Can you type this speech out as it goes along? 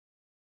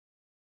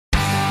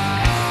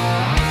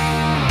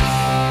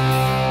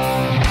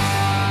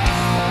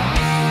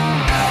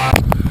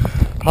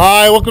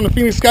Hi, welcome to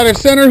Phoenix Skydive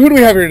Center. Who do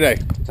we have here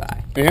today?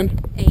 Hi.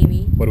 And?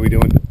 Amy. What are we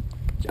doing?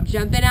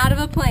 Jumping out of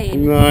a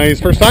plane. Nice.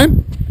 First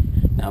time?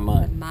 Not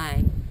mine.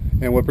 Mine.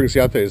 And what brings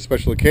you out there? Is it a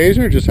special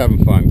occasion or just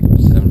having fun?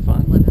 Just having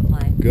fun. Living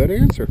life. Good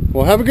answer.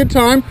 Well, have a good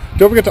time.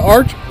 Don't forget to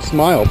arch,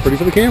 smile, pretty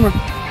for the camera.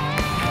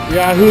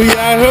 Yahoo,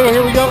 yahoo.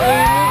 Here we go.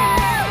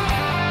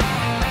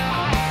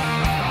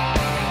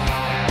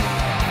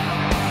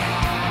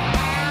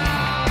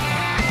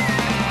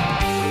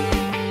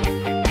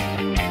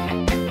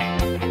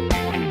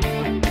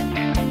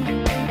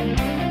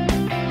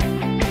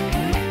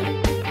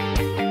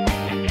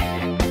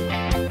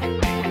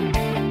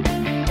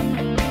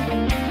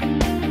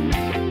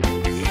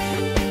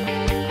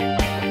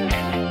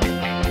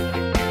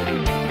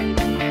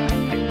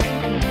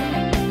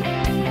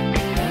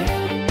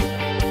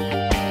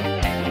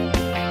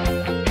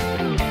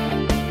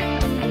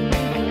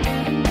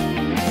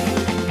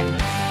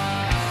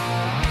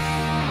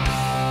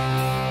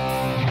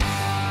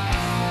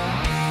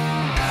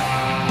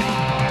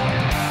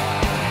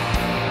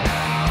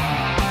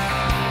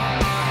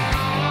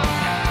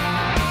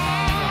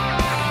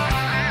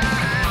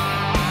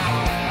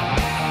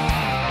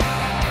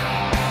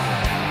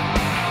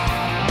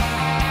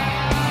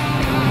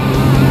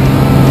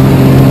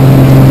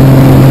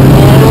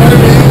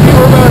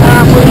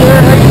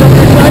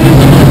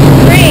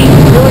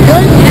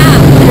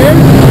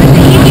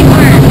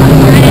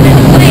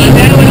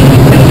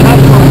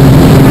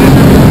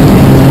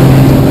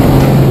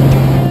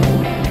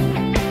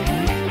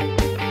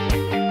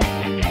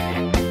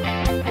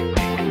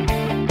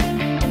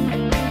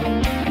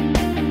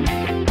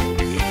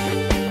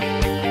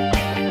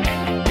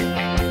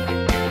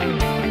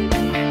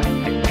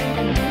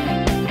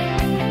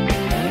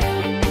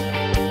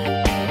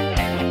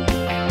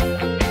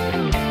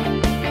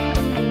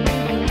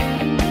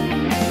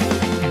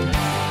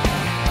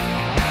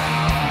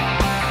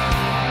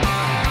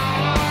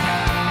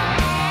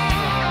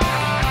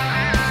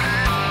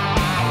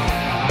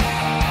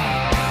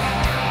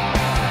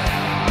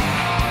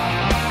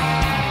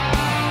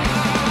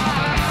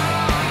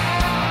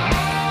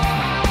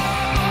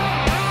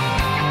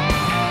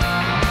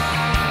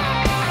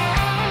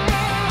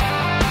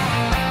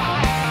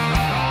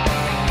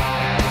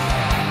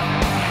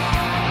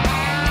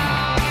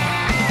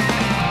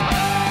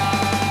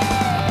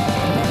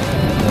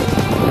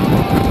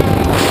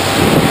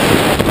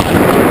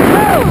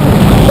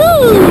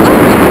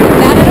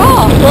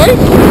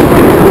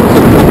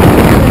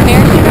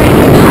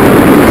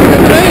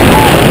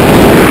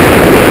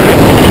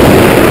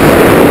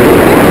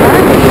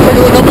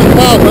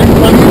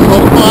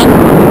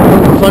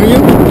 Front of you?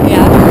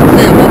 Yeah.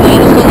 See it,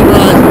 almost on the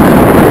horizon.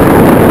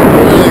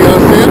 There you go,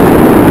 see it?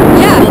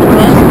 Yeah.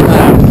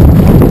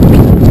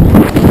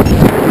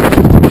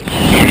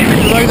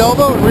 Right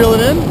elbow and reel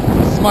it in.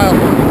 Smile.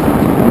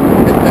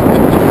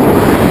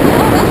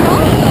 That's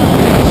awesome.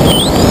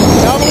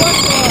 Now the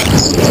left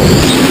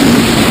side.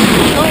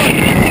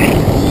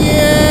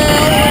 Yeah.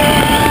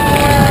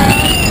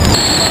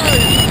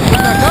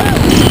 Back up.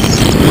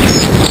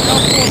 Now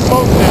pull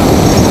both down.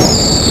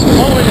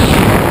 All the way down.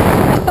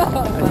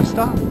 And you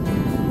stop.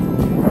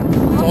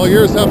 It's all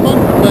yours. Have fun.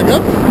 Back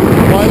up.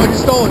 Fly like you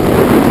stole it.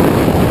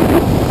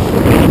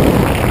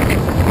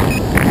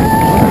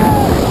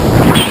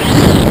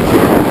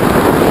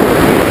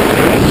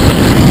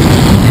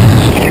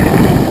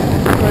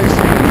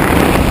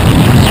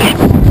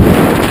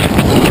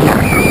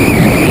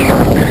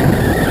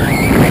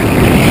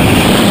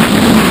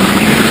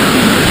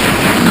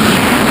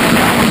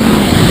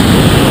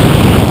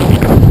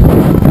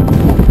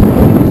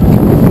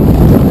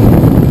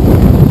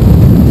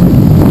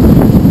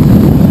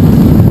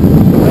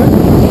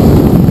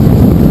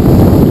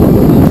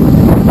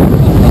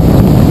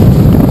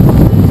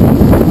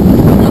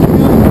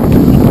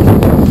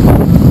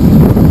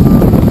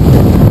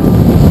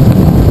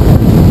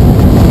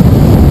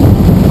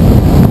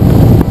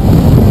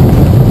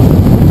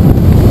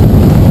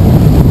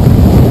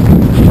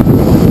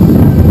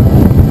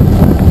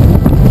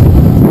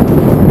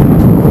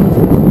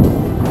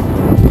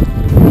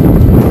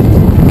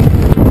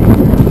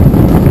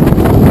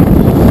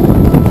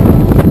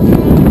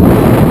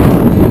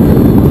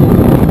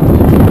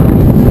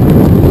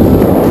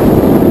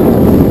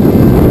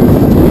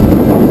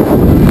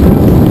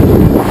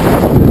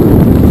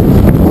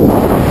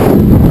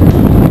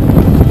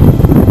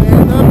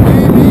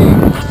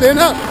 Stand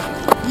up.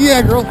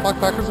 Yeah, girl. Walk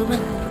backwards with me.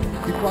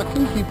 Keep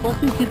walking, keep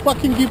walking, keep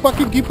walking, keep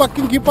walking, keep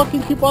walking, keep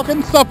walking, keep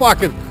walking. Stop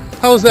walking.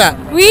 How was that?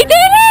 We did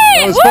it!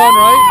 That was fun,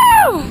 right?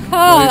 Oh,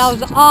 Nice. that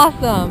was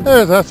awesome.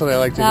 That's what I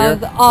like to hear.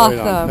 That was awesome.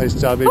 Right on. Nice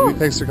job, baby.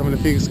 Thanks for coming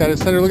to Phoenix Skydive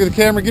Center. Look at the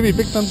camera. Give me a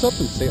big thumbs up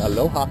and say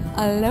aloha.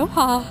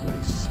 Aloha.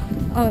 Nice.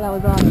 Oh, that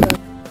was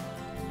awesome.